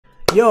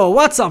Yo,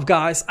 what's up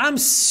guys? I'm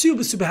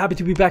super happy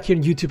to be back here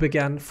on YouTube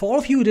again. For all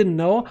of you who didn't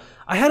know,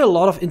 I had a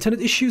lot of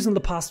internet issues in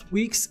the past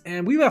weeks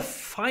and we were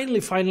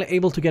finally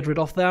able to get rid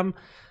of them.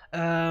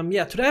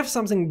 Yeah, today I have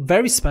something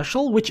very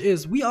special, which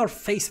is we are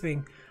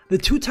facing the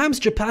 2x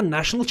Japan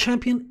national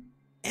champion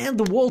and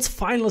the world's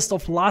finalist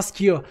of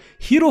last year,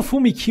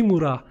 Hirofumi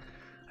Kimura.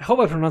 I hope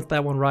I pronounced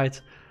that one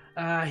right.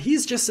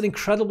 He's just an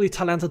incredibly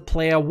talented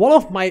player, one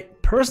of my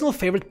personal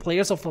favorite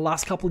players of the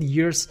last couple of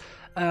years.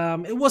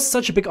 It was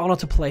such a big honor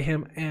to play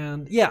him,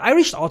 and yeah, I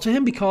reached out to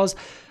him because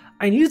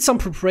I needed some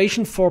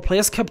preparation for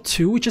Players Cup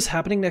 2, which is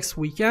happening next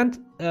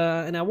weekend,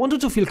 and I wanted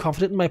to feel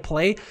confident in my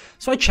play,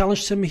 so I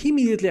challenged him. He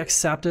immediately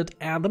accepted,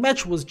 and the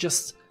match was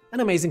just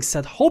an amazing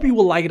set. Hope you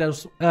will like it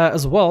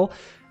as well.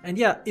 And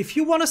yeah, if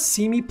you want to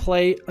see me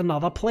play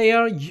another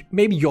player,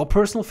 maybe your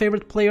personal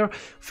favorite player,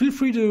 feel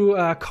free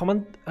to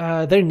comment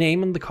their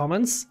name in the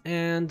comments,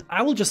 and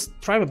I will just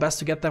try my best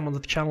to get them on the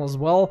channel as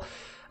well.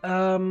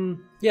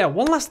 Yeah,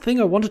 one last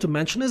thing I wanted to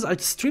mention is I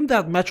streamed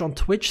that match on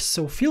Twitch,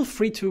 so feel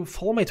free to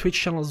follow my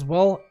Twitch channel as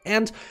well.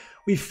 And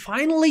we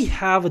finally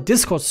have a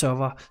Discord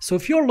server, so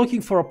if you're looking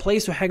for a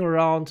place to hang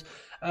around,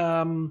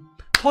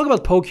 talk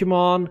about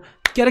Pokemon,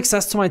 get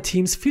access to my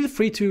teams, feel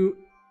free to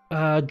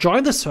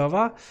join the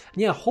server.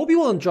 And yeah, hope you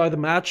will enjoy the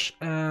match.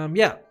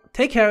 Yeah,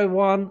 take care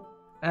everyone,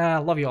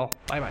 love you all,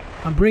 bye bye.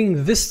 I'm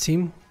bringing this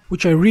team,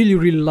 which I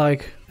really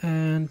like,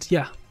 and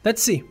yeah,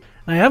 let's see.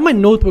 I have my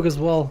notebook as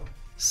well,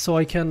 so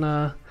I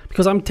can,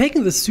 because I'm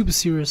taking this super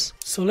serious.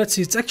 So let's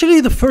see, it's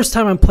actually the first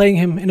time I'm playing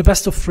him in a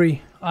best of 3.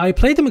 I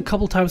played him a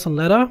couple times on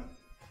ladder,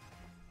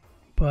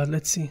 but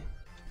let's see.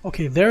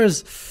 Okay,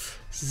 there's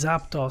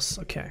Zapdos,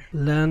 okay.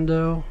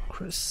 Lando,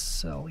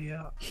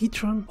 Cresselia,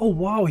 Heatran. Oh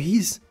wow,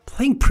 he's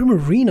playing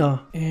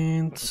Primarina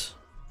and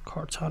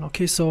Kartana.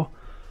 Okay, so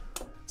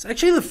it's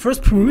actually the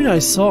first Primarina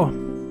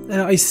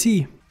I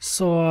see.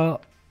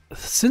 So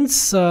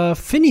since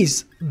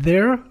Finny's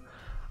there,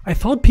 I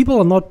thought people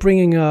are not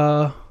bringing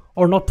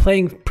or not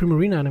playing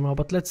Primarina anymore,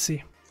 but let's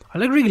see. I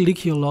like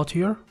Regieleki a lot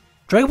here.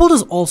 Dragon Bolt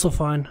is also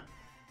fine,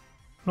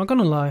 not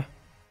gonna lie.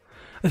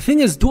 The thing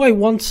is, do I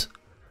want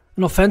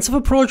an offensive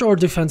approach or a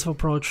defensive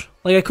approach?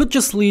 Like, I could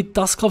just lead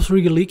Dusclops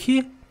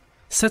Regieleki,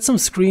 set some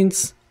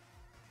screens,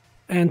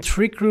 and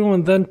Trick Room,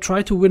 and then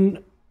try to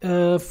win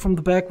from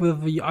the back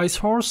with the Ice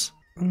Horse.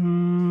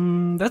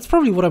 That's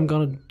probably what I'm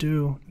gonna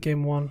do,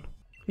 game 1.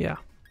 Yeah,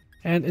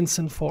 and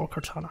Instant for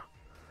Kartana.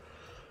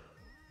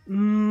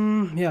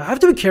 Yeah, I have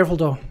to be careful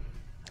though.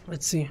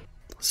 Let's see.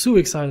 So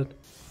excited.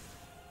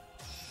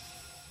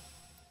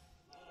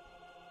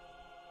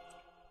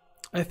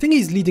 I think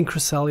he's leading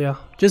Cresselia,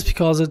 just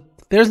because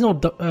there's no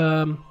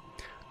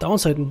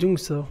downside in doing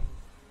so.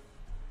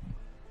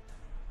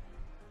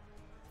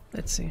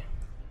 Let's see.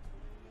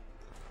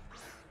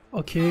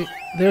 Okay,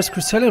 there's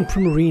Cresselia and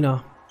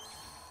Primarina.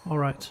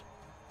 Alright.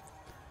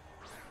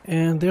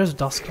 And there's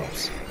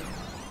Dusclops.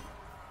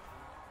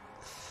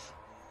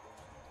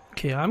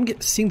 Okay, I'm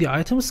seeing the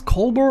items,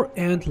 Colbur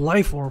and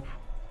Life Orb,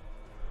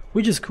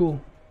 which is cool.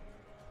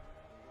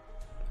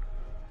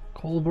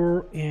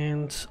 Colbur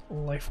and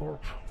Life Orb.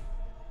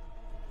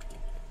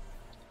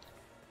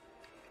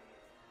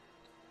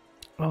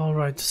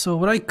 Alright, so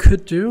what I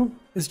could do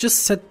is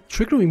just set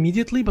Trick Room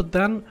immediately, but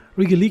then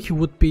Regieleki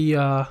would be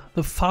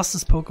the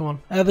fastest Pokemon,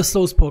 the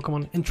slowest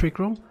Pokemon in Trick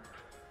Room.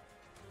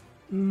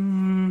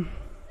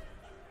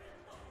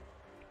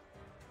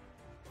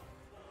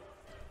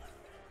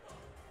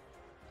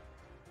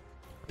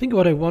 I think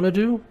what I want to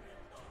do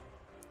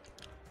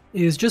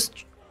is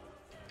just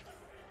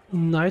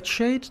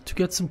Nightshade to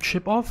get some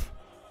chip off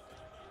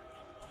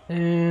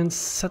and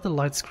set the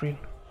light screen.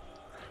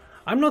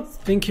 I'm not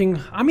thinking,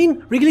 I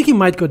mean, Regieleki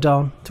might go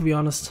down, to be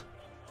honest.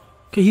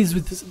 Okay, he's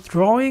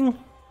withdrawing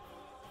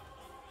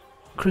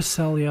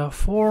Cresselia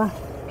for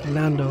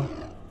Lando.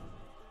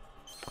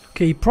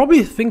 Okay, he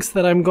probably thinks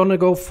that I'm gonna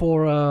go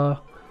for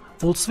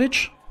Volt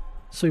Switch,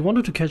 so he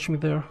wanted to catch me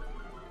there.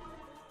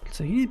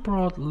 So he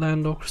brought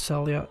Lando,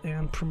 Cresselia,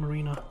 and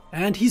Primarina.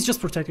 And he's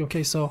just protecting.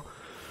 Okay, so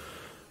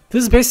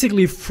this is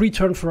basically a free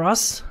turn for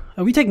us.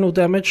 We take no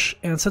damage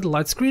and set the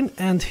light screen,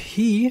 and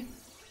he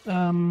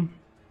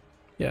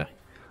yeah,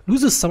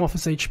 loses some of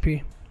his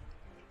HP.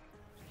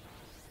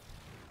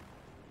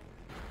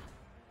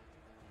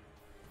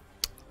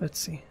 Let's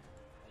see.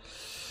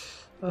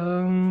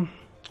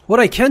 What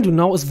I can do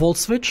now is Volt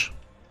Switch,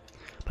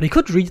 but he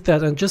could read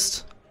that and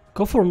just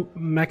go for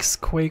Max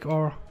Quake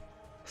or...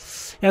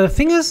 Yeah, the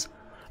thing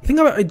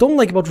I don't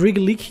like about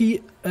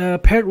Regieleki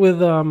paired with,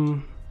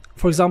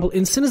 for example,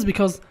 Instant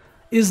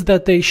is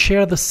that they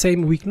share the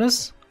same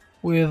weakness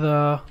with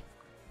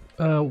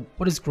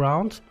what is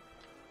Ground.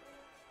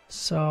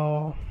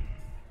 So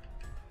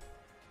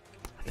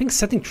I think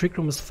setting Trick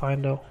Room is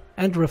fine though,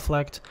 and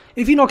Reflect.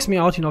 If he knocks me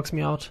out, he knocks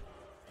me out.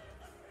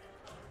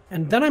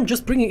 And then I'm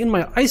just bringing in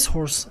my Ice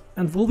Horse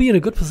and we'll be in a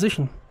good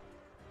position.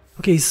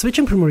 Okay, he's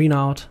switching Primarina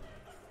out.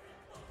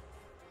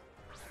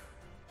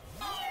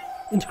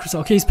 Into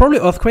Crystal. Okay, he's probably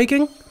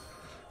Earthquaking,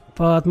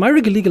 but my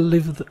Regieleki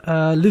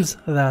lives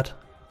that,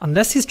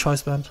 unless he's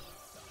Choice Band.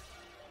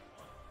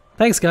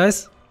 Thanks,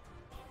 guys.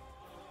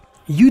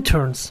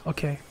 U-turns,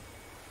 okay.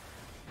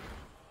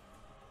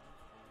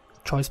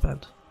 Choice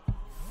band.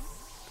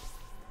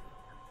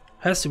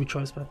 Has to be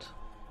choice band.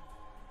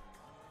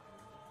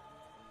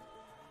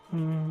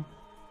 Oh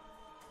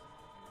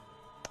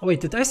wait,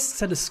 did I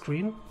set a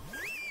screen?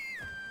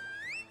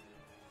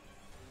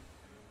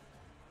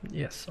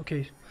 Yes,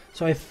 okay.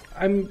 So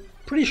I'm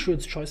pretty sure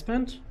it's choice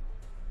band,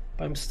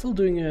 but I'm still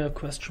doing a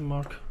question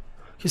mark.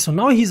 Okay, so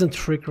now he's in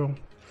Trick Room.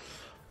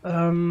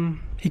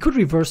 He could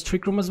reverse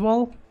Trick Room as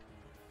well.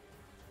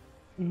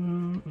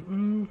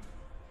 Gonna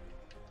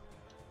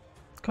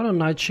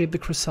Nightshade the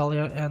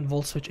Cresselia and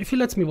Volt Switch. If he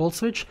lets me Volt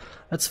Switch,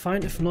 that's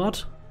fine. If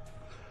not,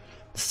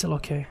 still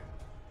okay.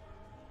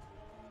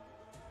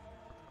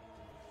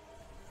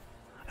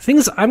 The thing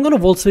is, I'm gonna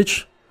Volt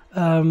Switch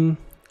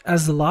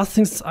as the last,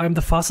 since I'm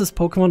the fastest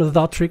Pokemon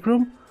without Trick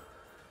Room.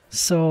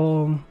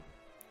 So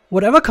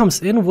whatever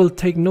comes in will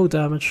take no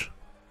damage.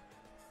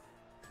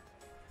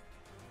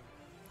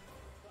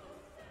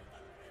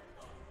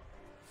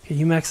 Okay,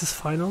 he maxes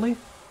finally.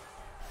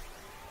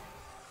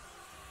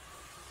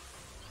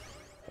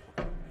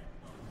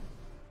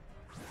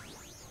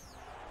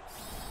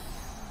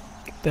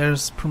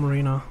 There's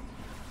Primarina.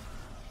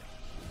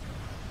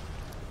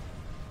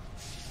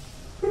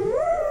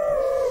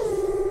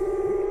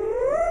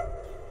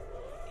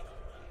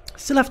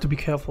 Still have to be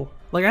careful.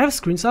 Like, I have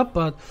screens up,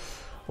 but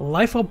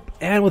life up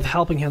and with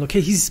Helping Hand. Okay,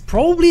 he's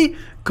probably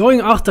going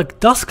after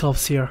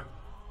Dusclops here.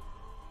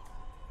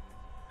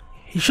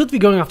 He should be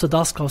going after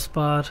Dusclops,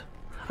 but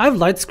I have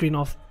light screen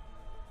off,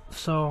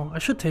 so I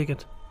should take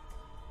it.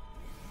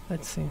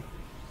 Let's see.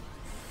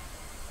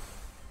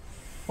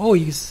 Oh,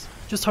 he's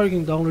just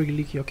targeting down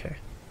Regieleki, okay.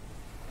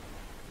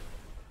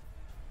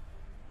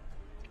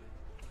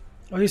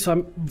 Okay, so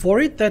I'm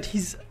worried that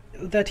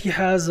he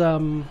has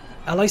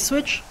Ally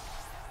Switch.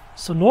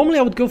 So normally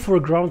I would go for a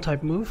ground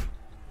type move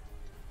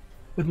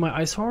with my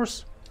Ice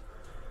Horse.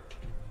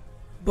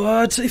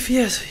 But if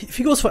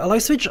he goes for Ally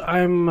Switch,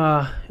 I'm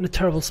in a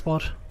terrible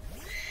spot.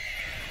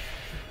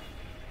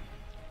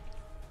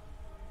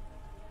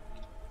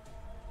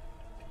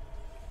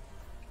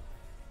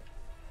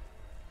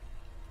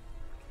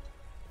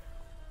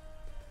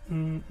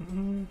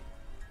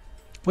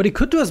 What he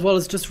could do as well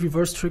is just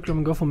reverse Trick Room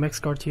and go for Max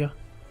Guard here.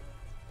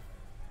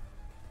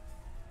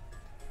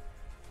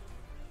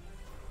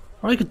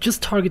 Or I could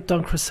just target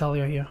down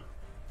Cresselia here.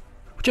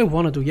 Which I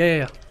want to do,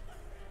 yeah.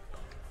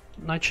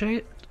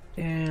 Nightshade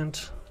and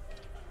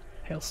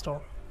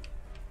Hailstorm.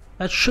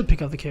 That should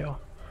pick up the KO.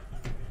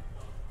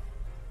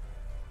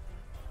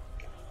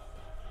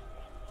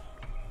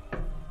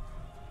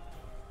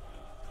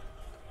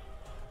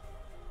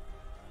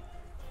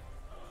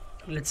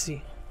 Let's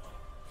see.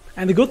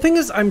 And the good thing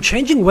is I'm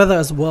changing weather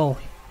as well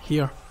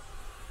here.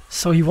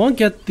 So he won't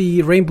get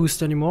the rain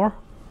boost anymore.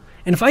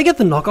 And if I get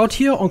the knockout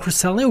here on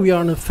Cresselia, we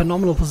are in a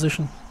phenomenal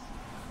position.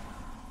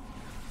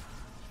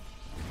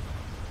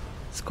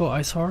 Let's go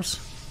Ice Horse.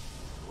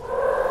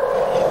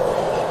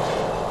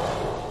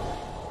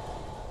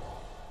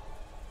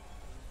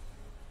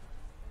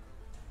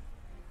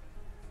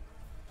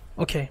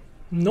 Okay,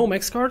 no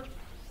Max Guard.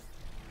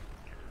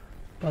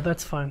 But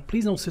that's fine.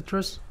 Please no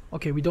Citrus.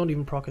 Okay, we don't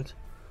even proc it.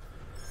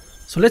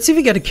 So let's see if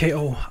we get a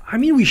KO. I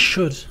mean, we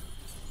should.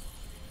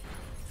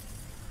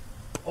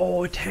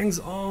 Oh, it hangs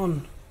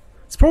on.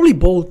 It's probably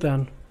Bolt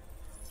then.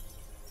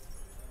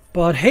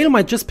 But Hail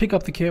might just pick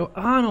up the KO.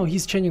 Ah, no,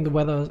 he's changing the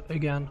weather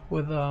again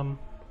with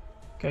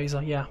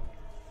Geyser, yeah.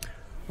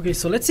 Okay,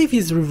 so let's see if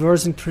he's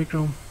reversing Trick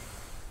Room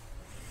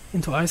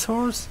into Ice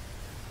Horse.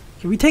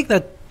 Okay, we take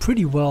that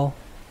pretty well.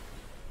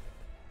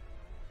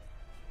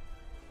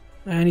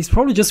 And he's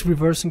probably just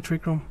reversing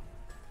Trick Room.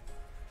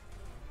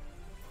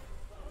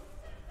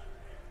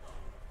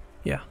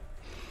 Yeah.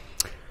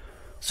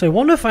 So I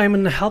wonder if I'm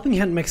in the Helping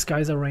Hand Max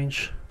Geyser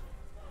range.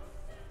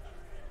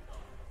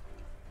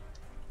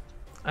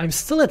 I'm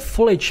still at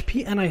full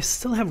HP and I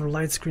still have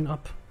light screen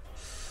up.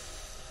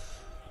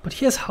 But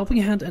he has Helping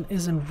Hand and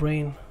is in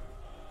rain.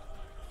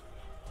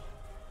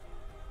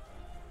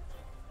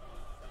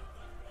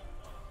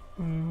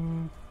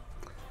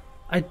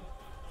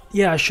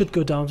 I should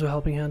go down to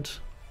Helping Hand.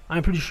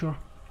 I'm pretty sure.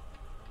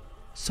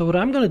 So what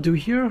I'm gonna do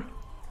here...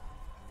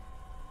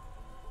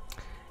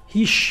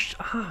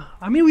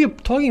 I mean, we are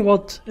talking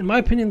about, in my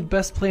opinion, the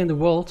best player in the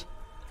world.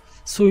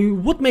 So he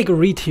would make a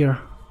read here,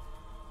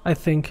 I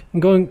think,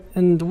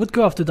 and would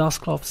go after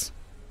Dusclops.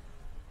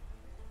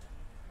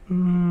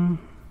 Yeah,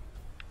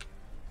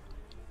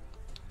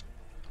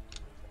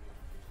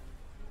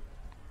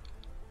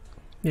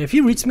 if he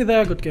reads me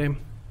there, good game.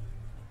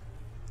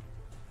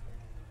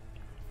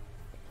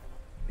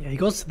 Yeah, he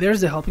goes.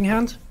 There's the Helping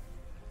Hand.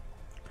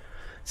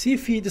 See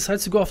if he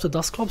decides to go after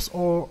Dusclops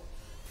or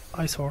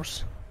Ice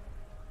Horse.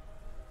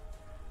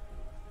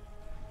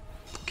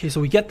 Okay, so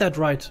we get that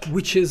right,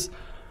 which is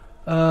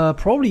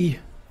probably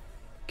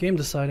game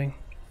deciding.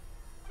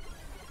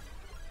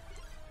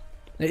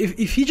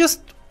 If he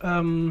just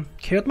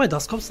KO'd my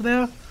Dusclops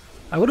there,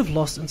 I would have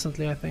lost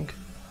instantly, I think.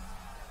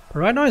 But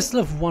right now I still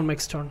have one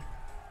max turn.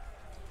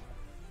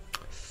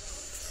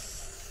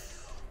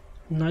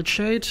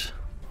 Nightshade.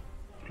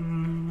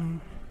 Do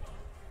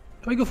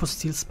I go for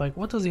Steel Spike?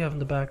 What does he have in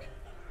the back?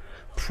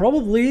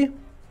 Probably...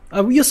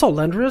 we saw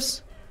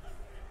Landorus.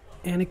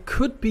 And it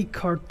could be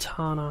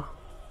Kartana.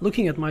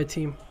 Looking at my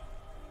team.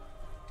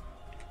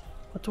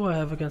 What do I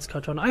have against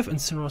Kartana? I have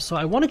Incineroar, so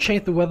I want to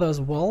change the weather as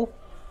well.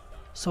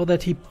 So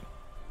that he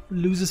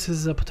loses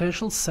his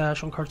potential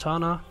Sash on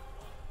Kartana.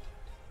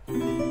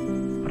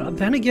 But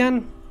then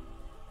again...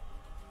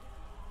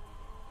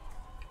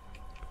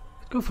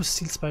 I'd go for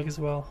Steel Spike as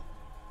well.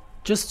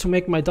 Just to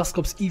make my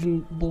Dusclops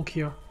even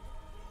bulkier.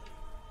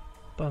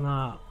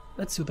 But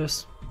let's do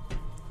this.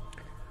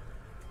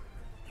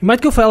 He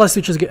might go for Ally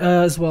Switch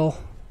as well,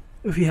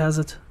 if he has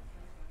it.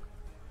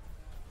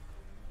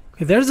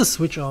 Okay, there's a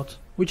switch out,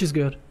 which is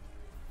good.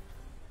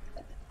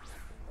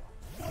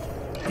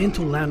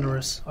 Into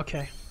Landorus,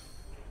 okay.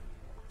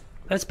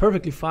 That's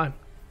perfectly fine.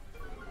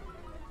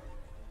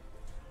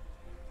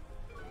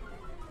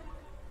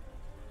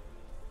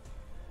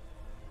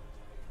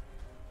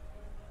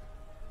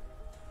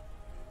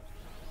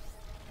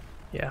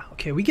 Yeah,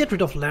 okay, we get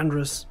rid of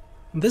Landorus.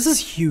 This is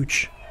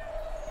huge.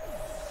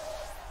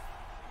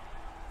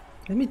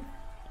 Let me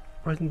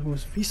write in the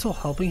moves. We saw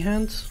Helping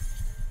Hand.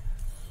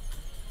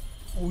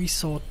 We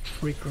saw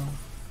Trick Room.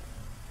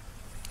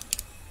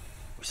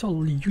 We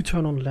saw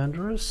U-turn on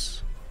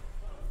Landorus.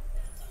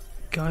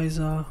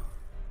 Geyser,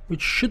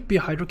 which should be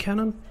a Hydro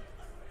Cannon.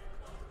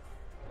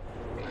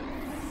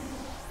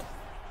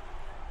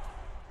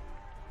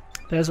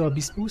 There's our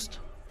Beast Boost.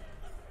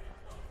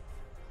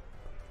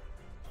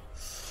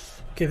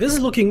 Okay, this is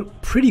looking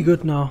pretty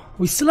good now.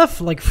 We still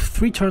have like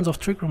 3 turns of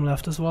Trick Room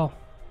left as well.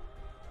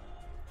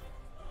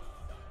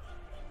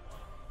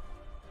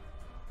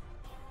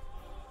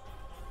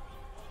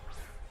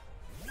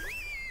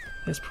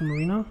 There's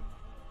Primarina.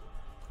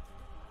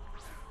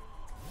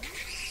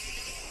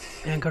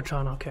 And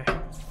Kartana, okay.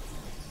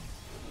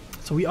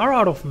 So we are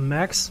out of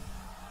max,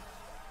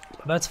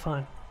 but that's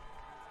fine.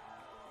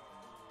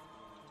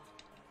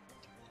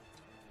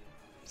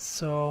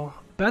 So,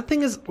 bad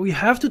thing is we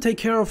have to take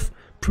care of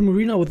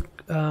Primarina with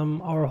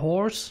our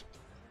horse.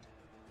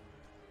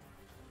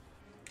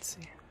 Let's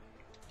see.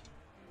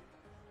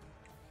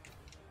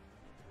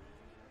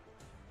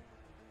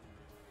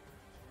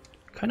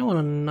 Kinda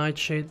wanna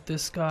Nightshade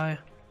this guy.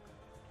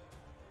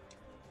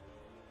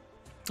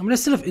 I mean, I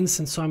still have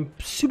Instant, so I'm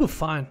super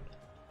fine.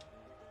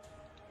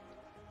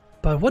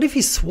 But what if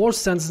he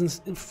Swords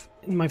Dance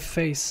in my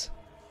face?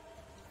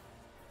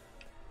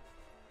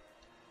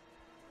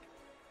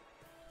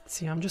 Let's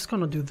see, I'm just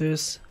gonna do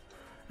this.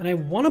 And I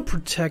wanna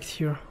protect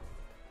here.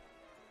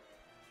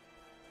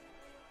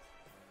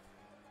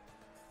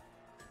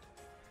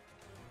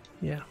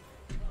 Yeah.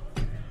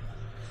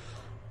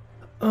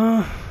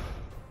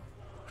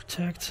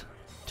 Protect.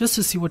 Just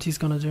to see what he's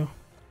gonna do.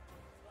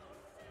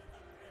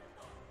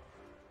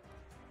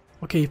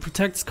 Okay, he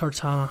protects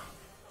Kartana.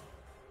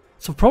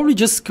 So probably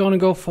just gonna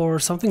go for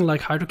something like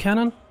Hydro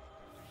Cannon.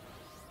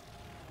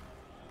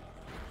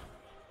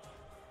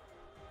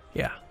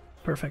 Yeah,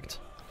 perfect.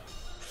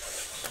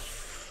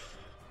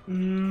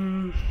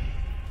 I'm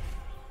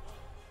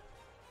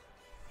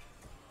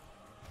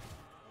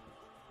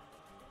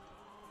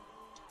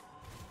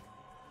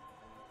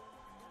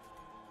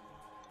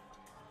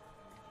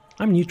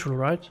neutral,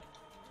 right?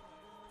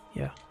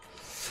 Yeah.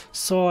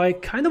 So I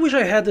kind of wish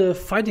I had a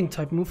fighting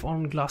type move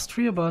on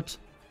Glastrier, but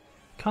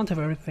can't have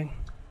everything.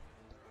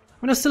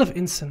 I mean, I still have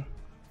Instant.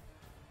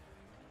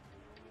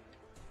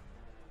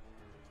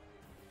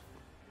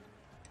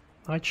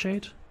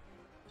 Nightshade.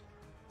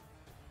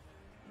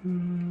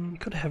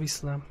 Could Heavy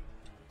Slam.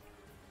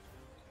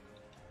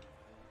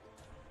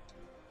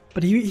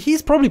 But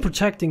he's probably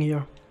protecting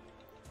here,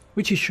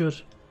 which he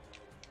should.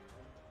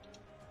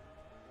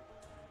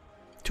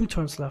 2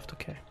 turns left,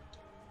 okay.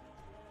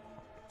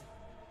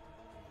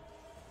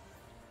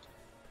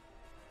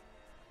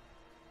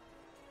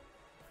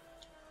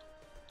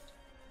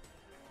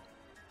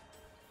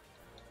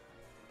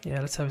 Yeah,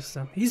 let's have his.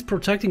 He's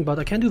protecting, but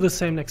I can do the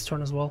same next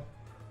turn as well.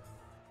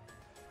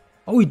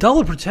 Oh, he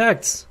double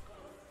protects.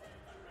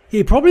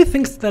 He probably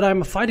thinks that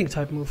I'm a fighting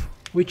type move,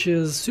 which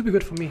is super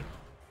good for me.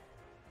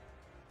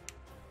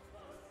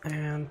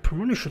 And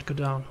Primarina should go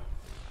down.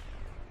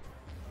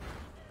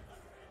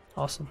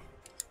 Awesome.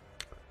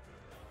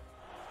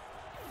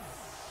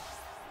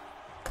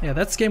 Yeah,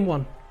 that's game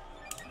 1.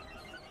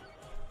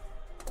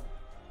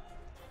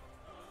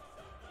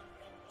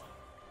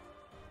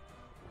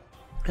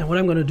 And what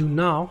I'm gonna do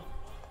now,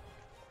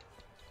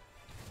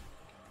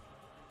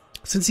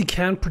 since he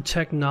can't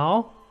protect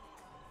now,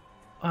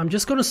 I'm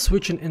just gonna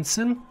switch an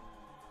Instant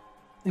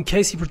in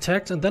case he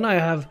protects, and then I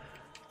have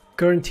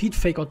guaranteed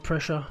fake out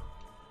pressure.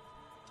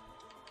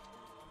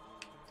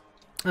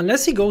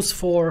 Unless he goes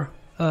for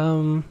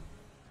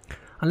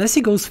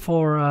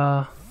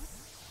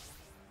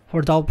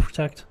double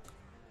protect.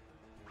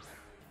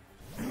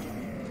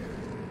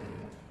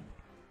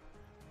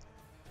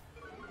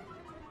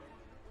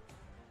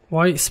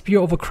 Why Spear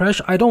over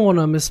Crash? I don't want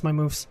to miss my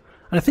moves.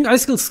 And I think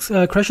Ice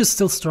Skill Crash is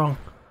still strong.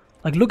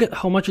 Like, look at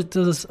how much it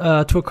does to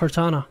a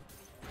Kartana.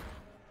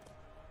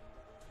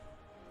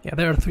 Yeah,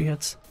 there are 3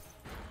 hits.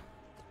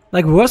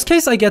 Like worst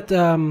case I get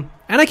and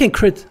I can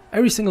crit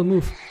every single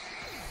move.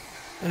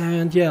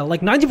 And yeah,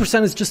 like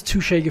 90% is just too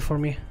shaky for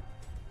me.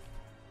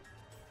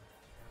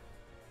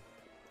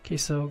 Okay,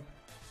 so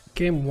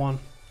game 1.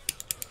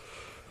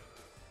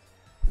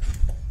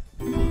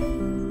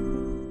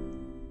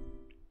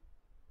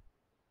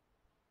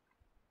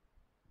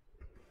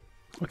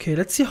 Okay,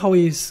 let's see how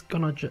he's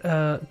gonna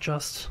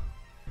adjust.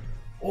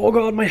 Oh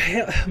god, my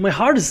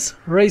heart is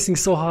racing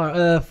so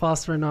hard,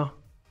 fast right now.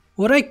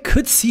 What I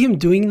could see him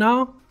doing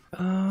now,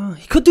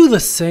 he could do the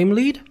same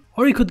lead,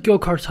 or he could go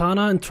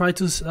Kartana and try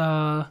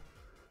to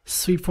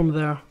sweep from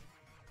there.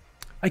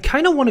 I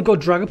kind of want to go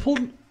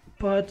Dragapult,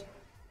 but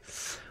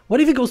what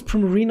if he goes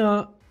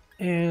Primarina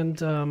and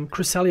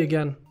Cresselia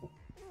again?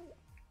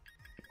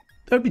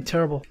 That would be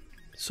terrible.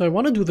 So I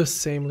want to do the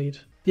same lead.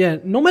 Yeah,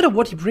 no matter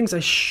what he brings, I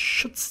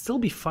should still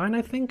be fine,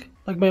 I think.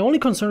 Like, my only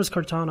concern is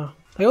Kartana.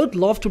 I would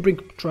love to bring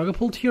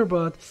Dragapult here,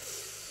 but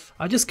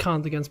I just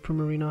can't against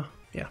Primarina.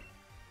 Yeah.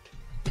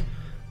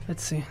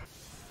 Let's see.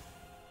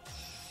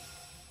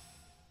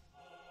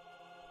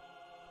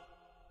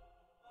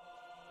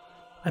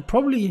 I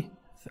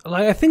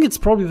think it's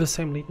probably the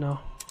same lead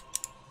now.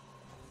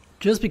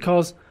 Just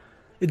because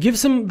it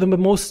gives him the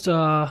most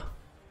of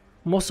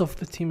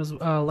the team as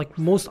like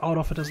most out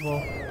of it as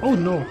well. Oh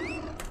no.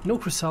 No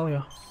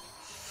Cresselia.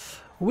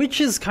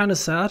 Which is kind of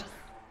sad.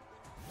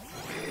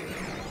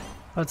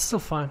 But it's still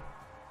fine.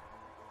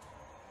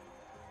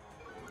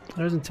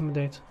 There's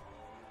Intimidate.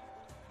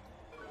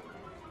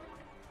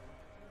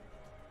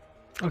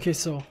 Okay,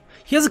 so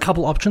he has a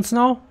couple options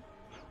now.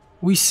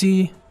 We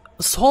see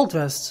Assault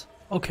Vest.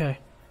 Okay.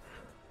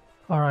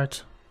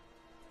 Alright.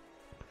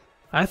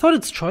 I thought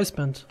it's Choice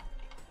Band.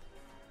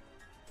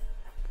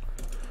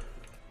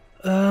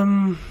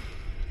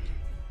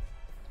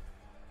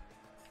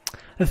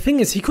 The thing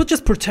is, he could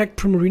just protect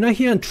Primarina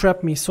here and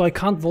trap me, so I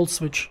can't Volt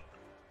Switch.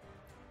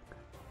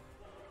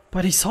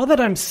 But he saw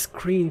that I'm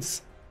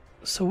screens,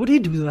 so would he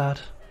do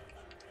that?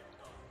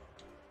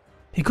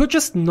 He could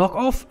just knock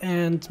off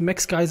and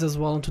max guys as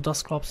well into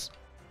Dusclops.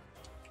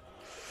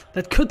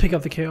 That could pick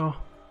up the KO.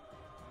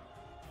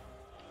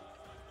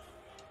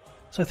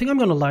 So I think I'm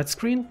gonna Light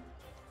Screen.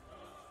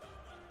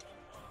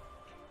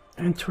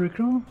 And Trick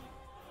Room.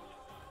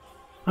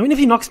 I mean, if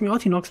he knocks me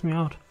out, he knocks me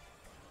out.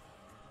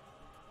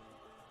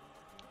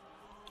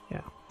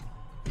 Yeah.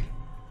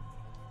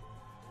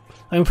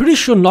 I'm pretty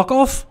sure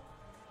knockoff.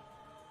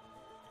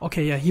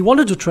 Okay, yeah, he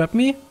wanted to trap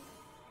me,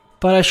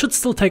 but I should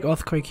still take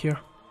Earthquake here.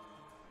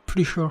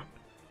 Pretty sure.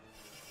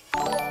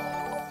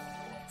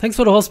 Thanks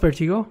for the horse,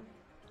 Bertigo.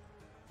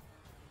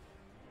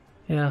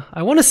 Yeah,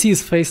 I want to see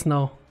his face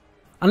now.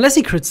 Unless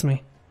he crits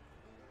me.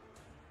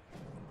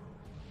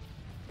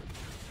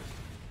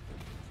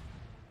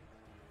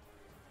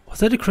 Was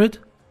that a crit?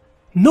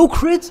 No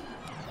crit?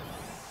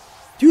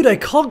 Dude, I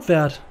conked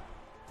that.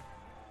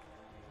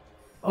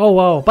 Oh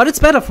wow, but it's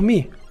better for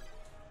me.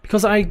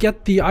 Because I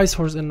get the Ice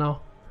Horse in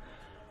now.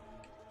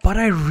 But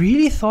I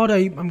really thought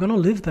I'm gonna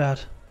live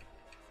that.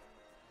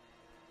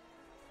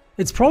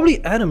 It's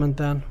probably Adamant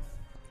then.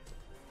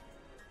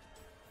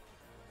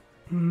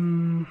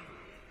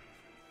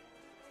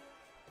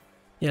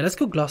 Yeah, let's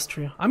go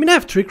Glastrier. I mean, I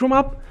have Trick Room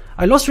up.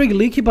 I lost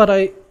Regieleki, but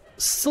I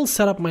still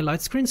set up my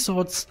light screen, so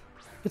it's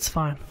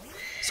fine.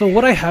 So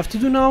what I have to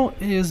do now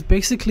is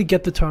basically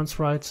get the turns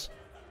right.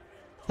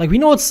 Like, we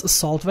know it's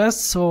Assault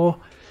Vest, so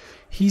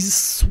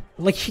he's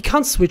like, he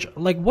can't switch.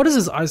 Like, what is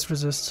his Ice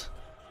Resist?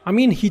 I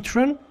mean,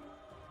 Heatran,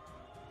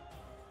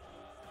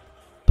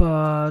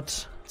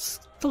 but it's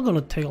still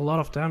gonna take a lot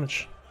of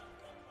damage.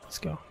 Let's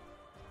go.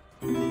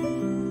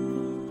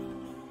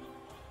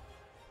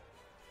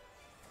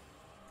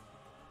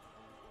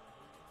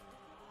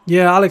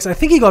 Yeah, Alex, I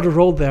think he got a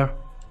roll there.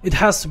 It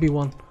has to be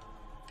one.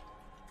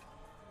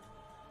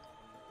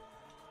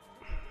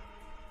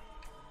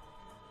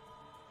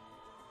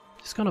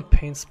 He's gonna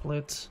Pain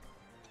Split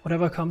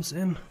whatever comes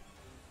in.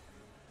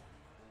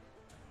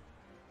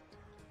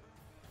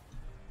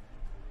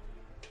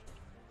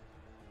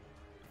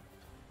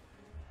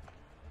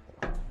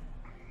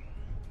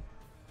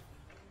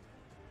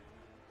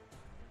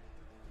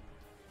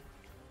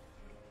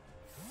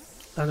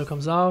 Dino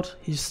comes out.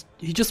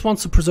 He just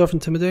wants to preserve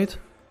Intimidate.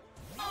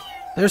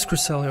 There's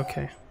Cresselia,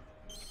 okay.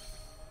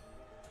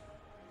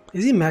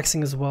 Is he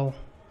maxing as well?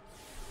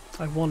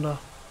 I wonder.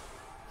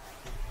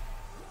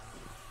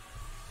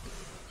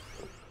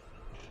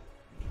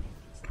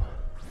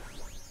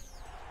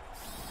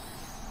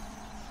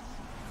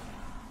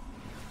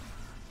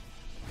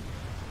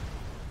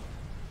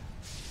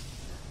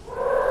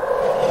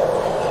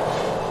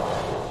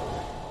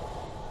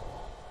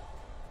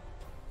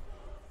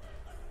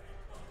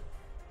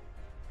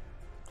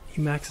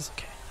 He maxes,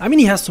 okay. I mean,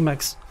 he has to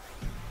max.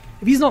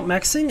 If he's not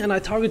maxing and I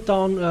target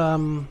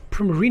down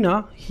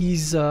Primarina,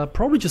 he's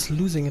probably just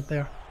losing it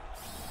there.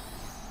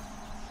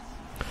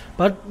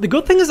 But the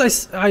good thing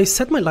is I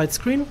set my light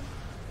screen,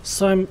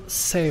 so I'm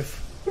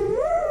safe.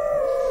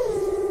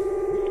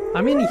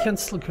 I mean, he can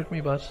still crit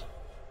me, but...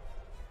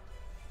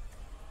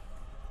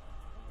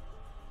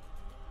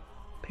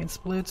 Pain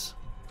Split.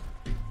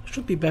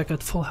 Should be back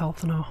at full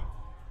health now.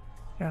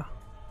 Yeah.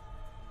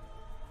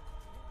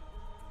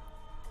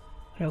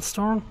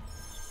 Hailstorm.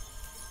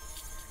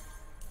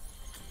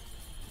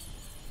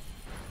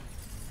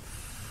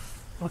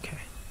 Okay.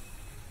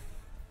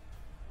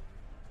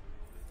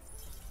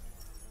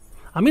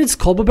 I mean, it's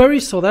Colbur Berry,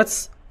 so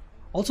that's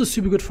also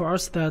super good for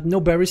us that no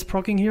berries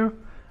proccing here.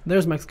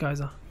 There's Max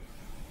Geyser.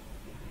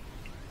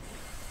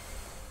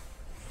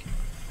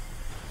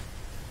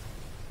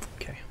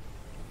 Okay.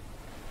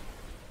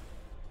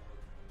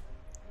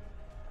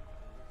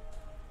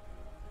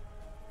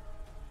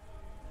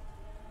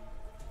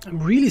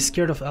 I'm really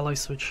scared of ally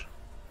switch.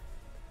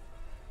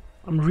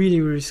 I'm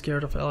really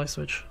scared of ally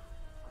switch.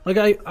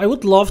 Like, I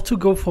would love to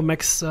go for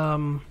max...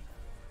 I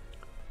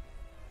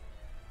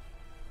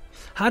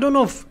don't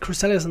know if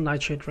Cresselia is in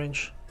Nightshade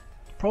range.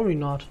 Probably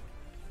not.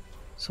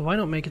 So why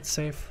not make it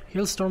safe?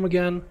 Hailstorm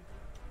again.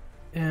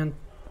 And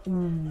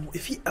ooh,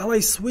 if he ally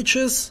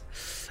switches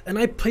and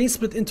I Pain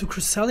Split into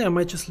Cresselia, I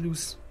might just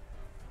lose.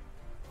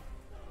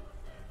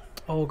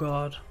 Oh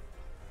god.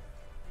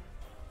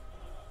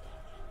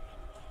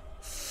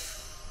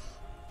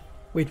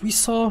 Wait, we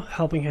saw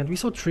Helping Hand. We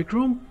saw Trick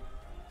Room?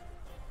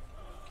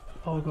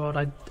 Oh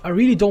god, I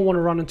really don't want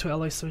to run into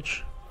ally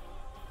switch.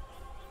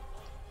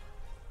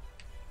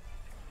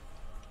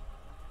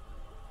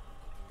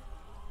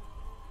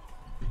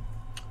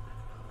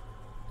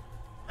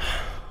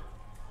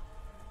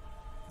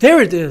 There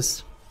it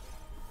is!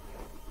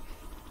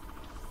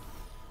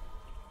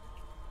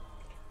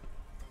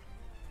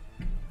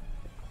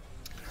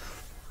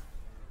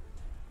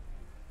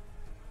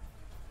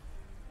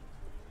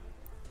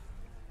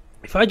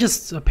 If I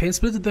just Pain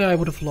Split it there, I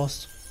would have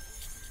lost.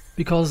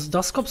 Because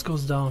Dusclops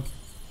goes down.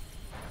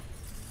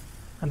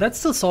 And that's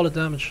still solid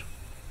damage.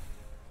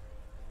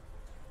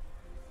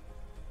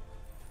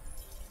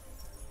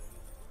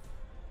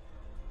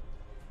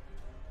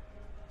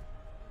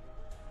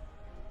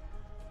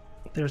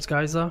 There's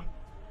Geyser.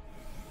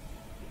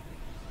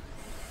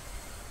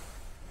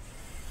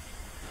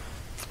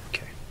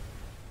 Okay.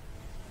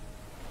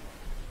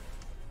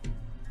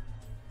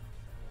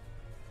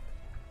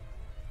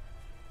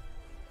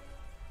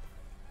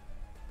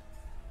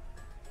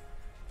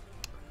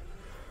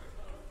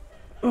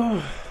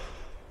 Oh.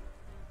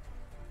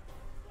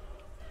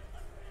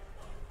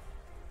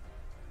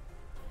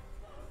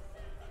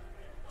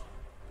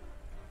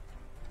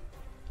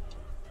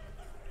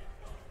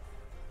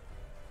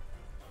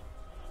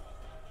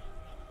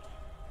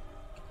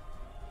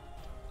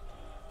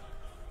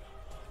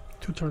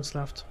 Two turns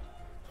left.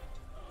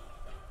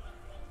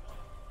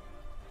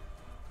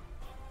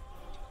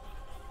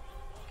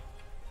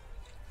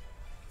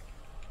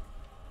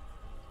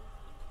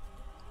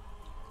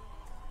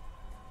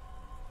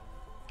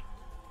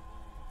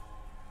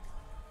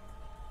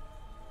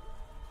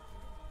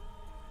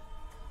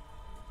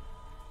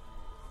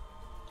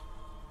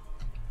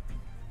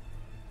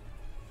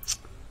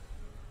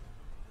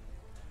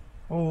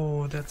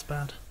 Oh, that's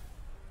bad.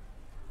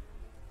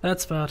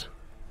 That's bad.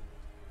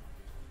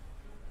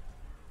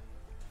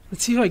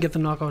 Let's see if I get the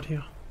knockout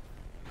here.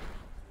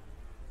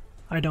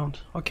 I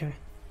don't. Okay.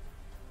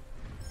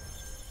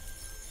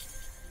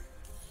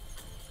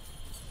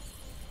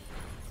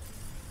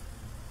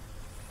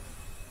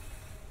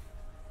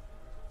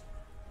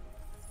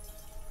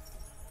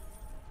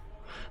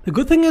 The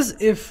good thing is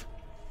if...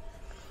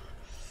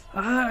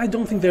 I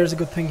don't think there's a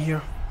good thing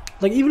here.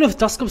 Like, even if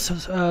Dusclops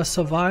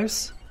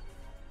survives,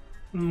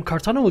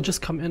 Kartana will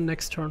just come in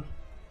next turn.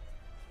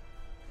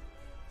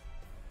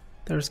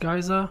 There's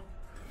Geyser.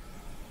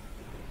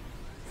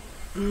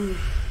 To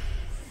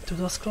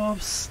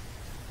Dusclops.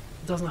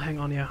 Doesn't hang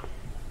on, yeah.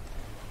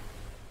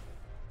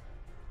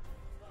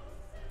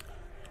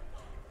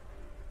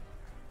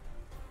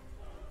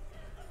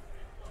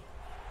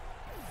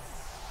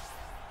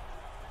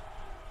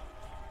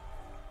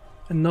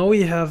 And now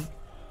we have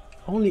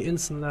only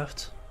instant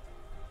left.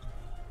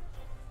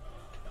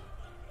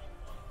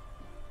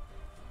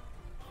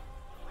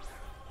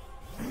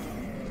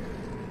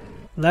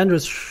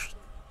 Landorus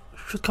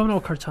should come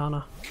out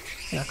Kartana.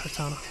 Yeah,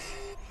 Kartana.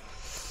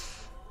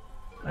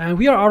 And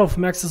we are out of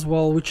max as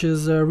well, which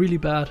is really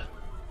bad.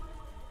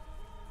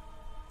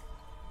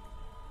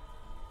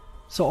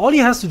 So all he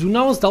has to do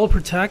now is double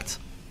protect.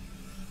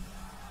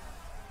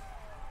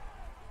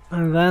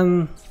 And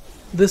then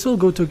this will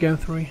go to game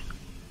 3.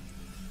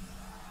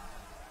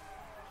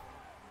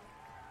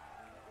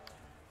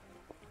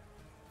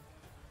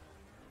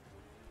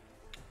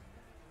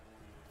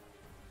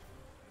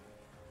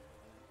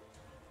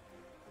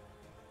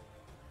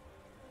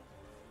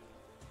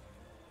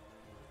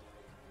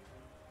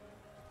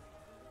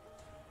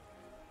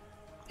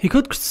 He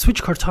could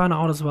switch Kartana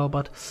out as well,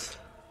 but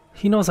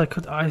he knows I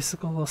could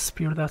Icicle or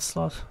Spear that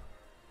slot.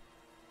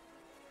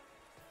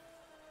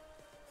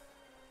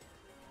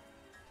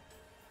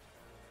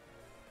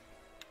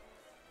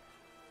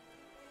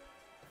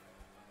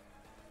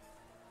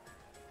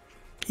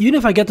 Even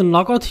if I get the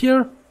knockout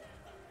here,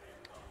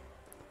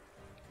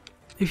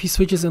 if he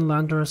switches in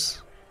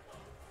Landorus,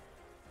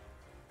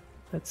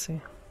 let's see.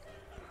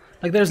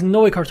 Like, there's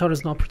no way Kartana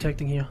is not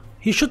protecting here.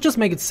 He should just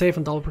make it safe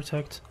and double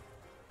protect.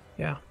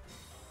 Yeah.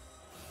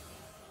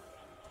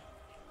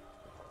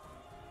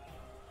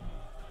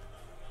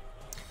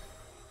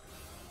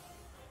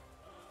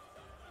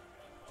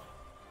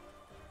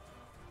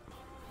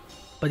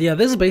 But yeah,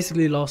 this is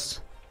basically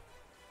lost.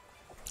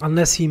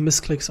 Unless he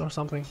misclicks or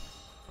something.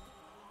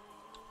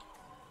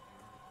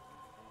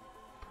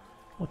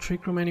 No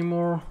Trick Room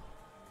anymore.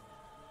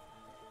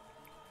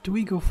 Do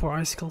we go for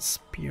Icicle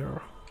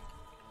Spear?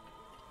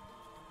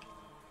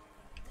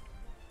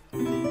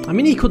 I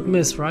mean, he could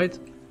miss, right?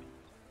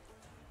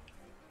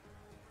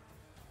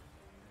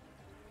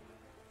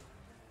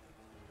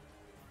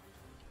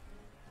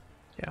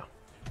 Yeah.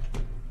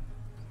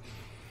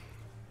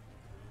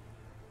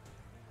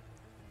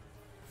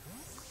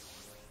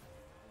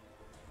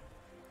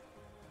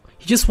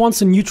 He just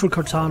wants a neutral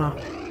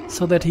Kartana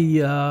so that he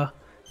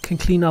can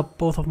clean up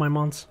both of my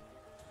mons.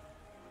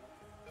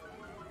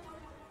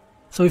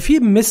 So if he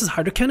misses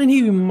Hydro Cannon,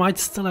 he might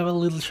still have a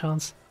little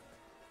chance.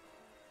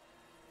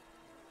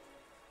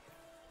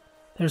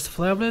 There's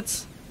Flare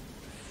Blitz.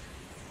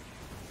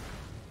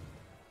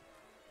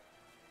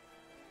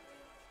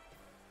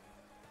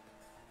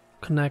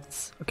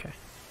 Connects. Okay.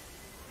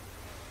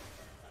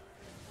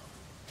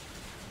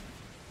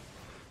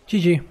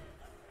 GG.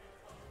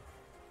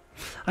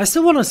 I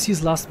still want to see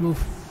his last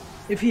move.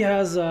 If he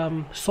has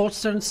Sword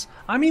Stance.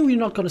 I mean, we're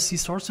not going to see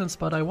Sword Stance,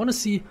 but I want to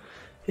see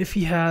if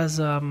he has...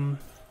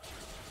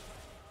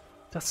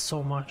 that's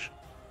so much.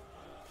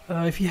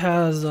 If he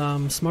has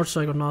Smart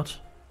Strike or not.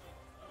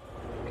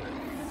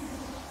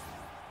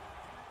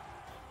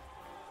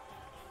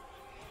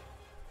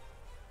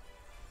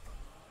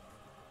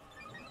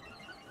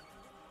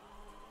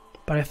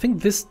 But I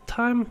think this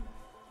time...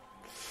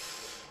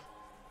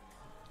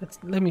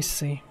 Let me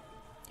see.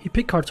 He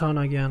picked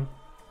Kartana again.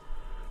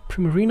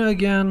 Primarina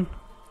again.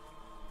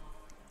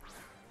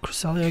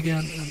 Cresselia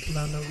again, and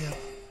Lando again.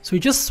 So he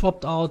just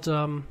swapped out...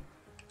 no,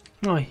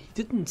 he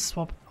didn't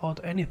swap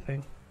out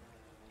anything.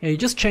 Yeah, he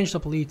just changed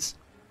up leads.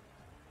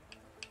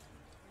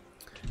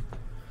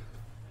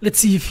 Let's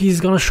see if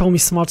he's gonna show me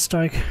Smart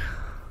Strike.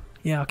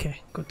 Yeah,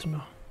 okay, good to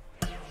know.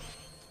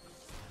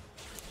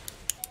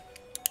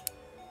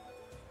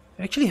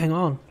 Actually, hang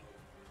on.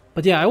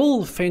 But yeah, I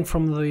will feign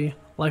from the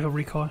Life of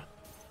Recoil.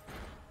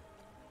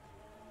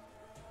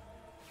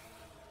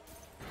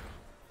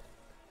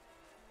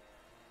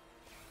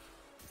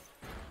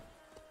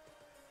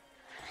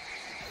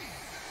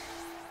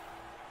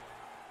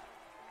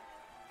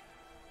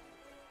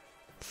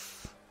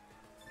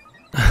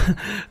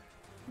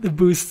 The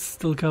boost's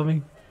still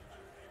coming.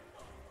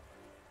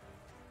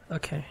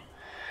 Okay.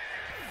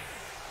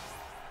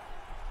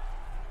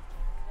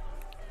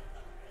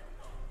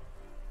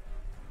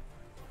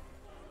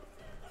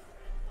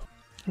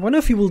 I wonder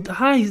if he will...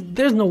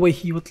 there's no way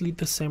he would lead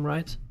the same,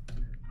 right?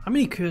 I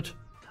mean, he could.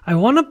 I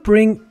want to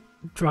bring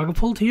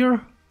Dragapult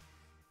here.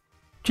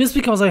 Just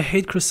because I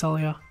hate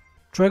Cresselia.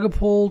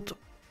 Dragapult,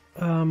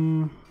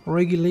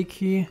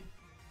 Regieleki,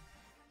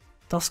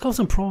 Dusclops,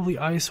 and probably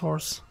Ice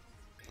Horse.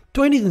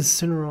 Do I need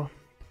Incineroar?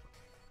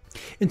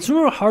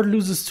 Incineroar hard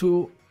loses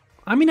to...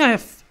 I mean, I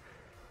have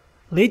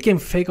late game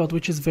Fake Out,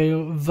 which is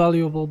very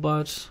valuable,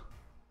 but...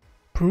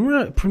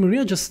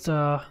 Primarina just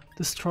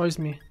destroys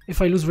me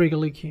if I lose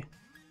Regieleki.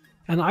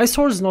 And Ice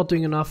Horse is not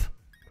doing enough.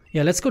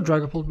 Yeah, let's go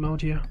Dragapult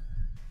mode here.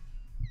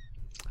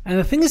 And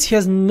the thing is, he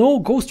has no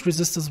Ghost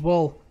Resist as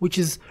well, which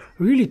is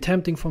really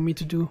tempting for me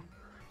to do.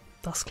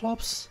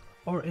 Dusclops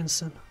or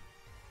Instant?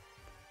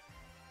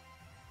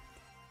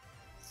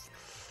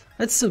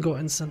 Let's still go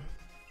Instant.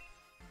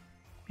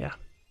 Yeah.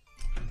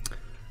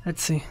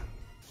 Let's see.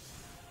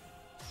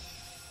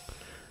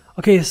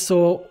 Okay,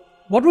 so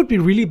what would be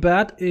really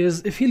bad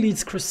is if he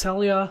leads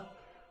Cresselia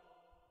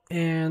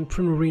and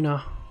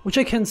Primarina, which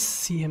I can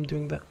see him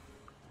doing that.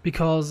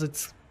 Because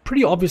it's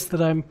pretty obvious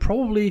that I'm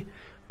probably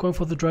going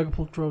for the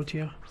Dragapult road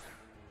here.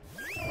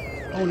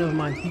 Oh, never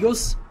mind. He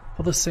goes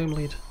for the same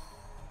lead.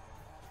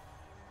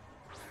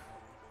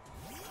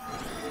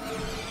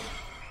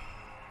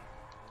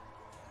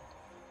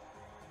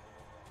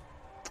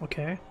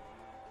 Okay.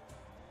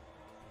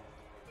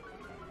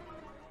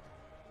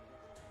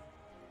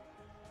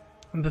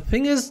 And the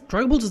thing is,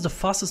 Dragapult is the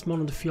fastest mon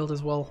on the field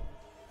as well.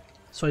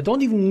 So I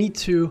don't even need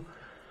to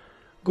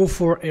go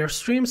for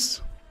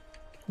Airstreams.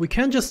 We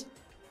can just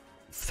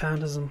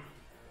Phantasm.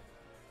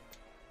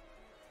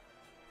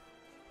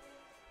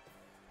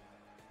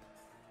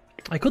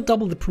 I could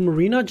double the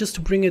Primarina just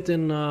to bring it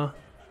in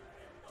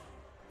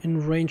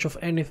range of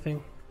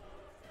anything.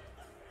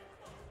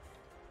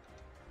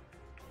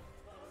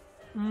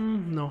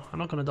 No, I'm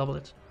not gonna double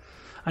it.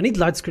 I need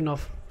Light Screen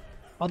off.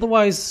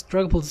 Otherwise,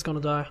 Dragapult is gonna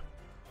die.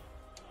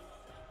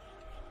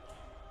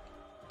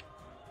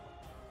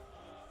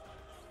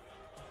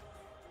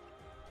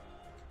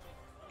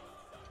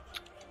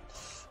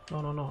 No,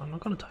 I'm not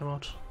gonna time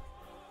out.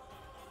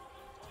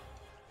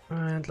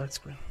 And Light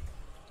Screen.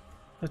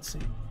 Let's see.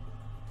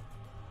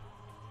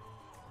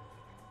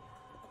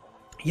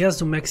 He has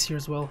to max here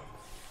as well.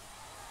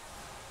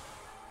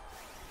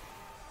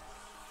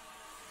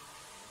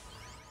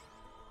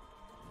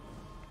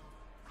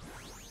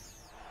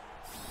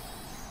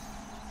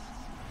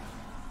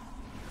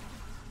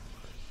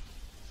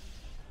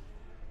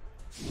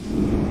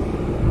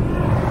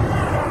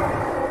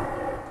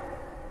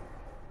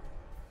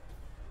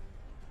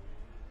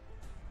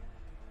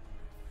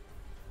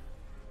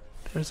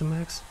 There's a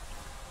max.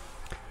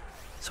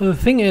 So the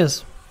thing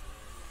is,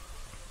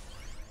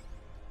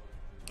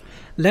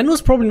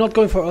 Lando's probably not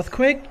going for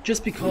Earthquake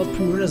just because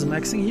Primrina is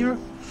maxing here.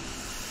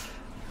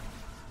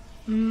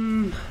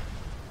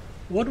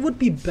 What would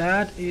be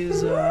bad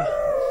is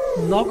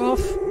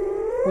knockoff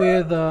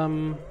with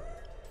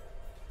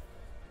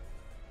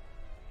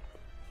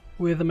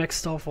the max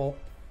Starfall.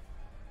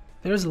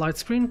 There's a light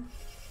screen.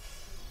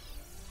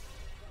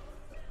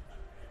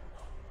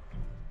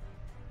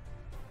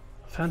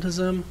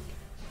 Phantasm.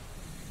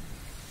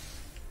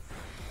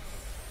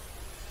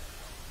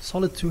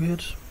 Solid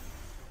 2-hit.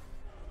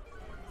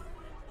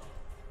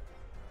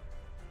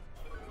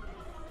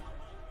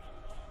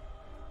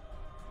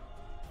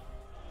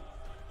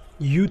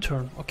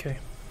 U-turn, okay.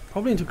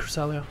 Probably into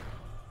Cresselia.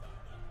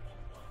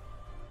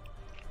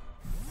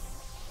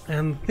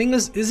 And thing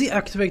is he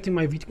activating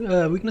my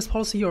weakness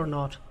policy or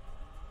not?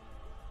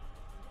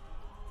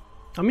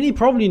 I mean, he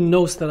probably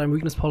knows that I'm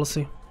weakness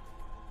policy.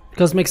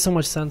 Because it makes so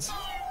much sense.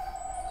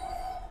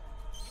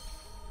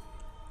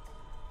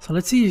 So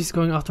let's see, he's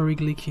going after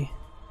Regieleki.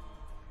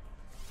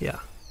 Yeah.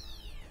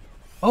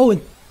 Oh,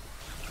 and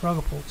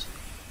Dragapult.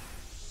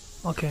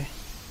 Okay.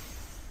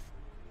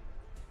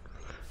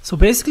 So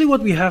basically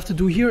what we have to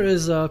do here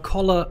is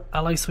call a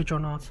ally switch or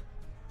not.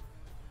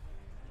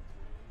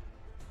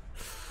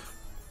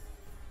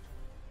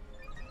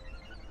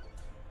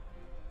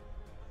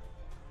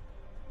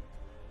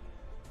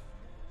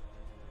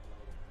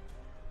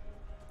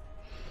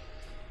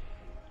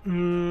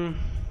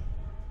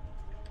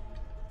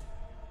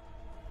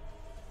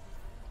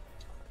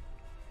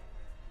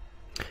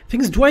 Thing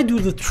is, do I do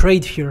the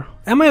trade here?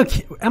 Am I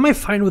okay? Am I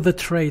fine with the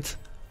trade?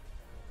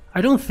 I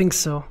don't think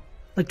so.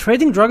 Like,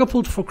 trading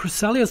Dragapult for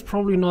Cresselia is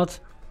probably not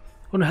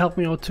gonna help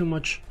me out too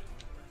much.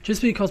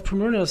 Just because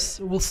Primrina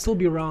will still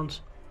be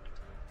around.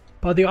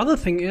 But the other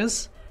thing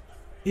is,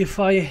 if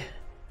I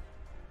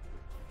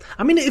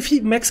mean, if he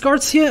max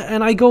guards here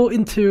and I go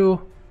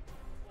into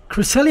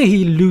Cresselia,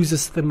 he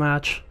loses the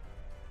match.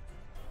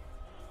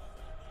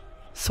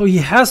 So he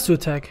has to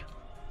attack.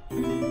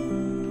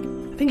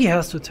 I think he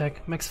has to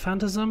attack. Max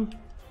Phantasm.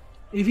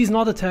 If he's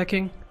not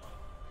attacking,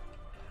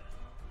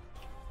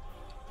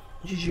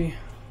 GG.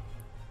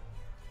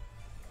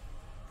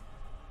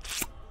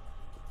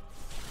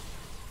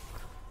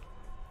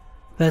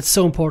 That's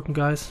so important,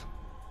 guys.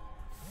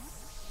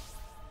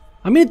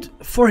 I mean,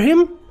 for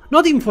him,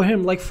 not even for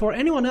him, like for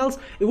anyone else,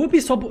 it would be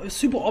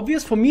super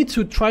obvious for me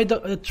to try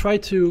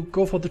to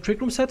go for the Trick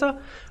Room setter,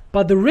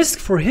 but the risk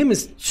for him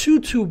is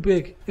too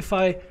big if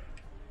I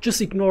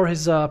just ignore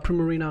his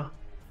Primarina.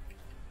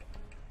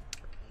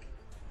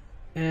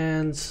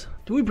 And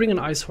do we bring an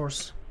Ice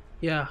Horse?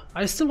 Yeah,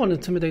 I still want to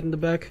Intimidate in the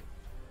back.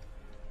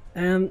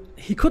 And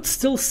he could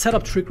still set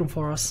up Trick Room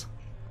for us.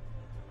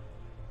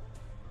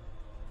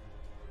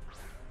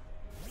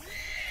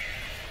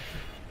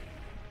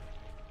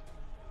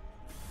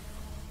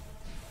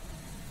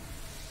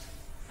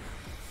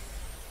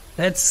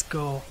 Let's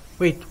go.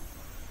 Wait,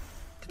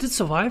 did it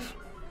survive?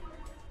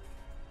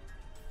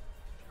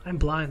 I'm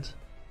blind.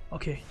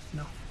 Okay,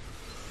 no.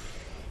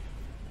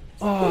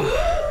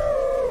 Oh.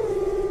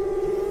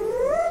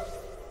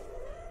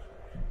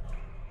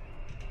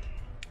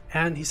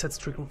 And he sets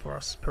Trick Room for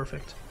us.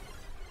 Perfect.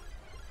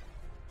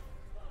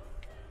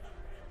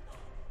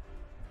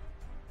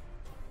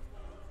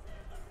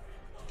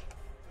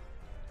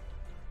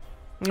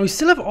 We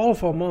still have all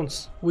of our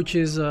mons, which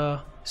is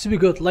super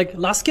good. Like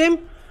last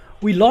game,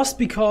 we lost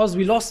because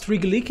we lost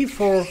Regieleki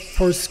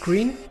for a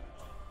screen.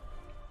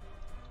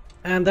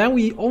 And then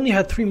we only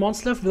had 3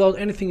 mons left without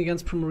anything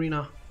against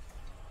Primarina.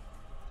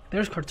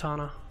 There's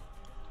Kartana.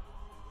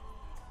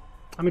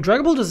 I mean,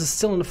 Dragapult is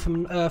still in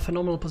a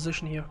phenomenal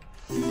position here.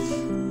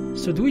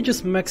 So do we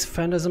just max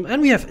Phantasm?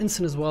 And we have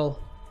Instant as well.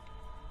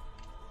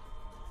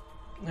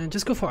 And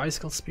just go for Ice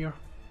Skull Spear.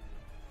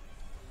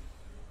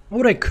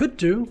 What I could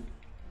do,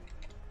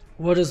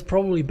 what is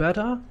probably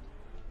better,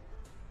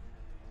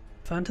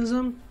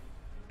 Phantasm,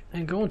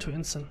 and go into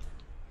Instant.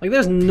 Like,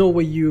 there's no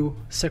way you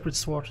Sacred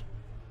Sword.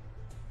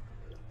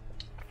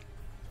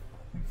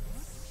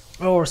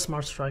 Or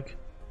Smart Strike.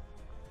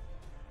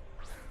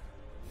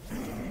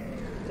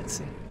 Let's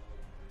see.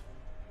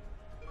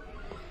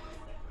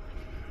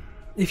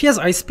 If he has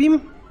Ice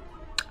Beam,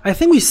 I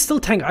think we still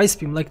tank Ice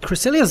Beam. Like,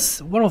 Cresselia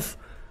is one of,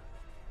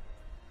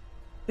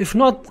 if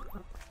not,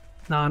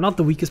 nah, not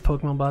the weakest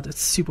Pokemon, but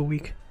it's super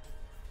weak.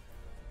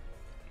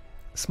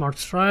 Smart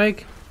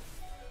Strike.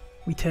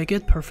 We take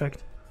it,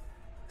 perfect.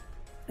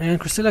 And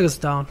Cresselia goes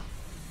down.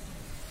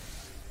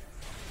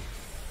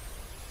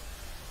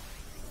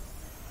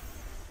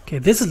 Okay,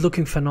 this is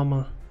looking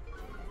phenomenal.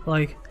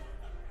 Like,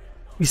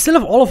 we still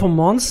have all of our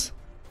mons.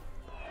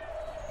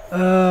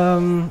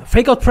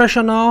 Fake out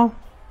pressure now,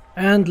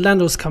 and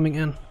Lando's coming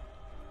in.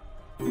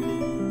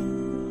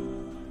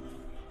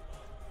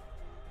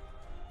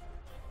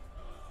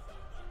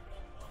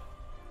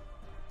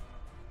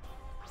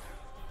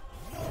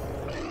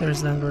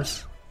 There's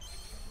Landorus.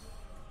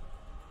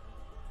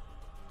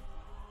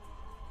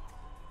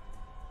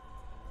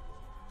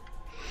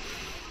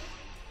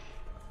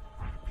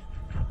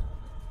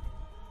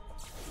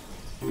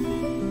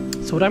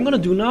 So what I'm gonna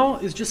do now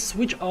is just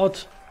switch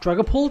out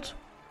Dragapult,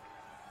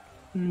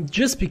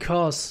 just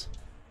because.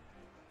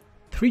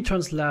 3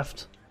 turns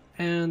left,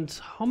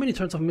 and how many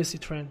turns of Misty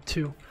Train?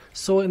 2.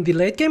 So in the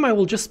late game I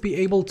will just be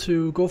able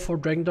to go for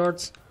Dragon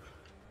Darts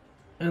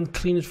and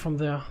clean it from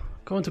there.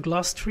 Go into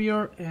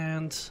Glastrier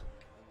and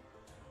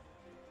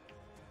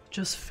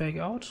just fake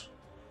out.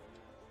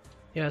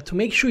 Yeah, to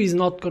make sure he's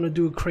not gonna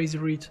do a crazy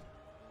read.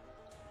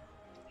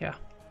 Yeah.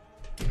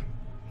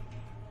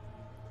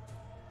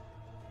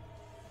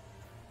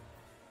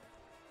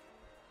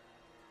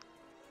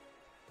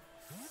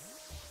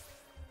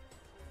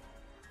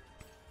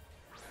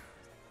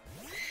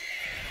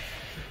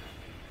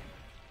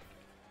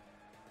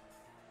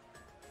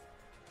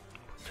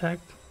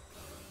 Protect.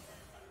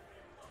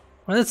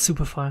 Well, that's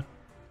super fine.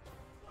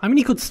 I mean,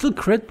 he could still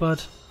crit,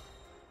 but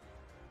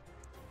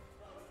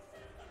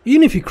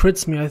even if he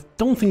crits me, I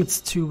don't think it's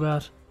too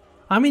bad.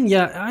 I mean,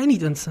 yeah, I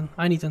need instant.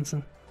 I need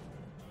instant.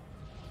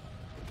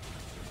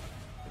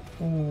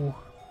 Oh,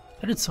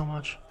 that did so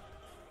much.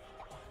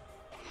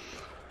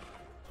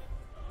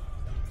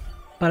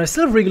 But I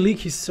still have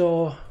Regieleki,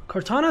 so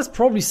Cortana is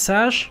probably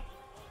Sash.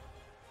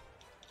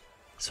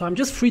 So I'm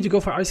just free to go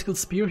for Icicle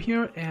Spear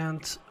here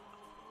and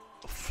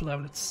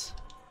Flavlets.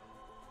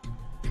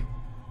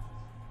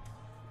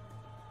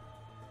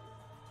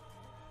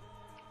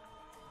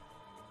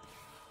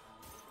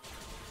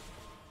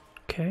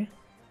 Okay.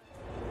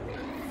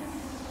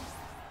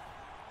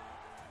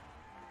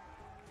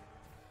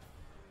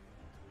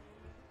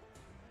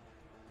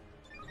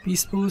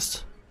 Beast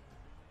Boost.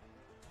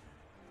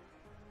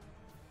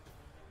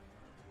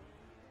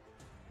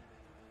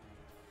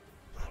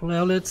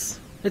 Flavlets.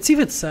 Let's see if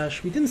it's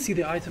Sash. We didn't see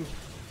the item.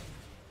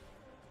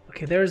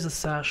 Okay, there is a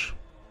Sash.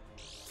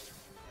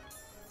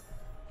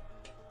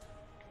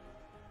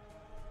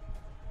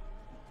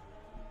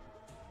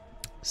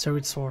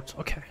 Serried Sword.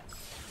 Okay.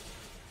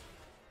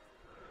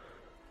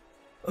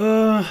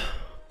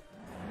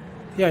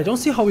 Yeah, I don't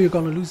see how we're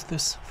gonna lose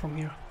this from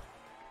here.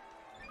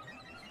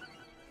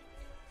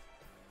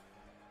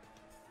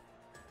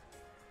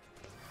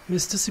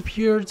 Mist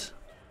disappeared.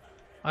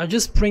 I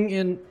just bring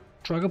in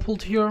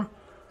Dragapult here.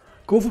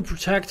 Go for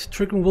Protect,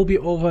 Trickling will be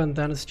over, and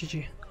then it's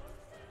GG.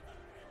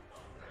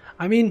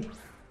 I mean,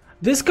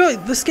 this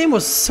game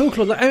was so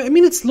close. I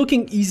mean, it's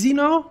looking easy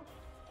now.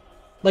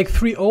 Like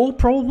 3-0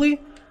 probably.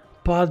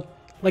 But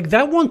like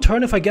that one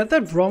turn, if I get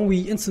that wrong,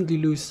 we instantly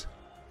lose.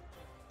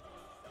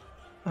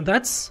 And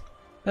that's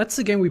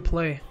the game we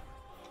play.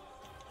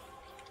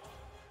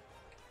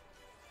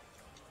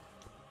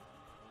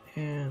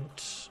 And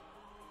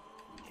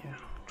yeah,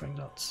 Dragon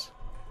Dots.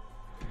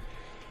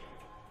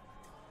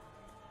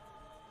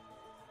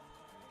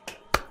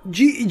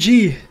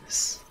 GG.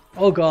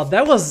 Oh god,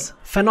 that was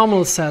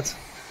phenomenal set.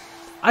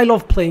 I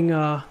love playing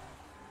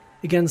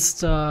against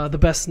the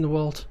best in the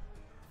world.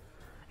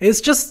 It's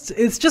just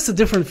a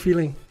different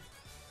feeling.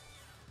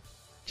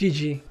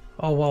 GG.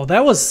 Oh wow,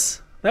 that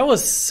was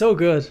so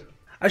good.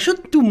 I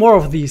should do more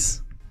of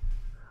these.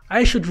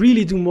 I should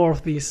really do more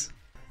of these.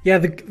 Yeah,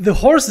 the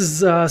horse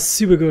is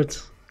super good.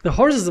 The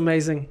horse is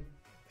amazing.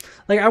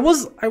 Like I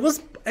was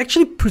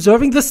actually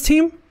preserving this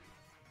team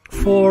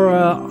for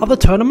other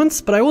tournaments,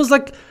 but I was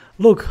like,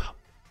 look,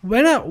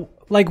 when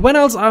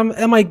else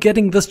am I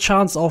getting this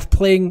chance of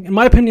playing, in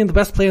my opinion, the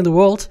best player in the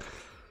world?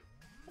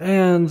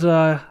 And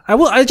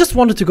I just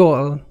wanted to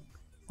go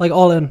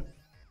all in.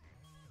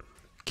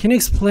 Can you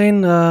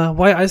explain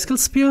why Icicle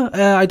Spear?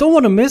 I don't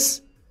want to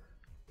miss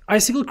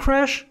Icicle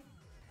Crash,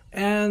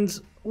 and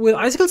with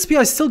Icicle Spear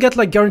I still get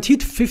like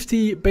guaranteed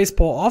 50 base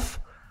power off,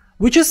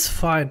 which is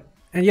fine.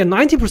 And yeah,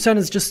 90%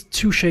 is just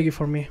too shaky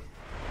for me.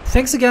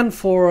 Thanks again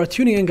for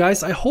tuning in,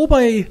 guys. I hope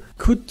I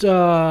could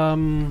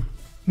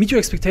meet your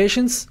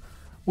expectations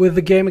with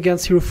the game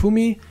against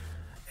Hirofumi.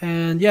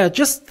 And yeah,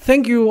 just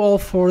thank you all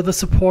for the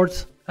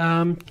support.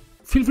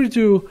 Feel free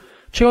to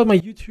check out my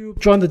YouTube,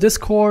 join the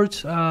Discord.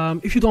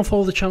 If you don't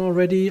follow the channel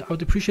already, I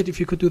would appreciate if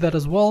you could do that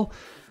as well.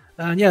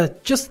 And yeah,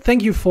 just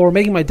thank you for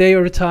making my day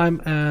every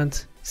time,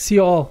 and see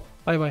you all.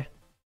 Bye bye.